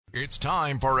It's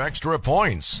time for Extra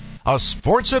Points, a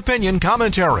sports opinion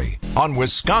commentary on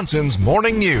Wisconsin's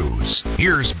morning news.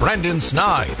 Here's Brendan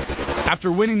Snide.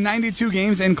 After winning 92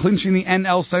 games and clinching the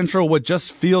NL Central what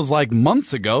just feels like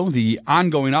months ago, the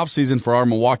ongoing offseason for our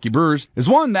Milwaukee Brewers is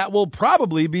one that will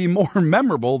probably be more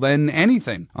memorable than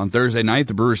anything. On Thursday night,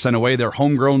 the Brewers sent away their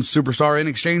homegrown superstar in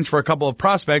exchange for a couple of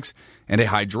prospects and a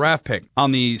high draft pick.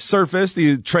 On the surface,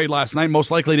 the trade last night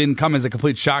most likely didn't come as a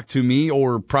complete shock to me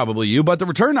or probably you, but the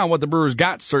return on what the Brewers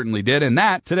got certainly did, and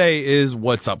that today is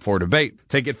what's up for debate.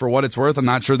 Take it for what it's worth. I'm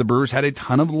not sure the Brewers had a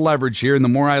ton of leverage here, and the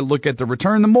more I look at the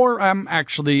return, the more I'm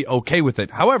actually okay with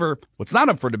it. However, what's not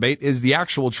up for debate is the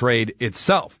actual trade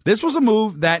itself. This was a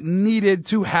move that needed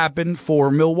to happen for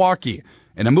Milwaukee,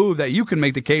 and a move that you can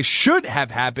make the case should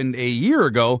have happened a year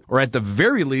ago, or at the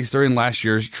very least during last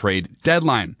year's trade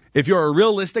deadline. If you're a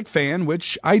realistic fan,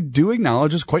 which I do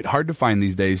acknowledge is quite hard to find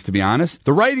these days, to be honest,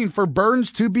 the writing for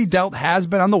Burns to be dealt has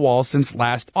been on the wall since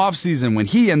last offseason when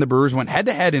he and the Brewers went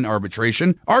head-to-head in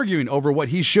arbitration, arguing over what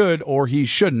he should or he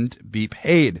shouldn't be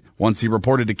paid. Once he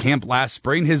reported to camp last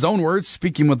spring, his own words,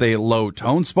 speaking with a low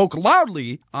tone, spoke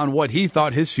loudly on what he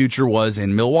thought his future was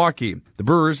in Milwaukee. The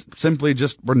Brewers simply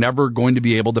just were never going to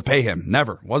be able to pay him.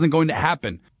 Never. Wasn't going to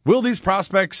happen. Will these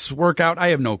prospects work out? I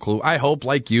have no clue. I hope,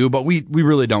 like you, but we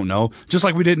really don't know. Just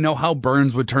like we didn't know how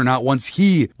Burns would turn out once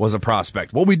he was a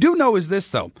prospect. What we do know is this,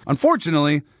 though.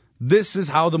 Unfortunately, this is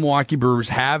how the Milwaukee Brewers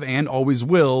have and always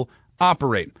will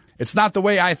operate. It's not the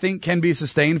way I think can be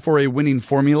sustained for a winning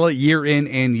formula year in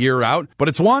and year out, but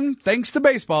it's one, thanks to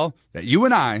baseball, that you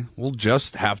and I will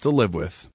just have to live with.